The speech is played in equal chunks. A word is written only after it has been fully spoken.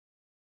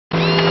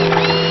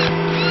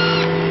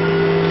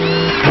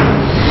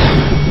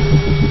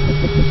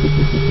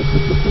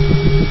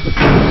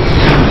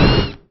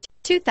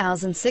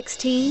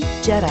2016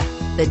 Jetta.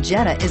 The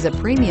Jetta is a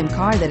premium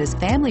car that is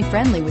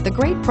family-friendly with a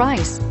great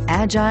price,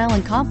 agile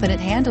and confident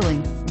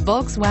handling.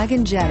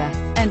 Volkswagen Jetta,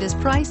 and is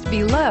priced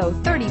below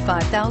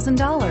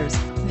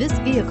 $35,000. This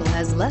vehicle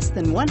has less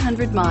than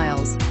 100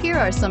 miles. Here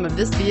are some of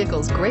this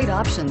vehicle's great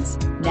options: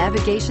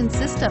 navigation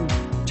system,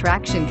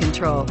 traction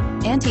control,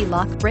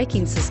 anti-lock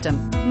braking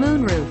system,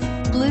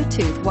 moonroof,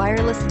 Bluetooth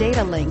wireless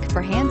data link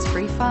for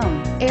hands-free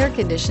phone, air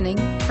conditioning,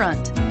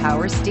 front,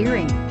 power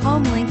steering,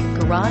 home link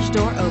garage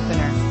door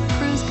opener,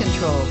 cruise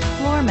control,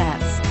 floor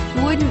mats.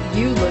 Wouldn't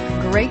you look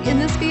great in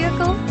this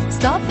vehicle?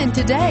 Stop in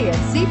today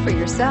and see for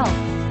yourself.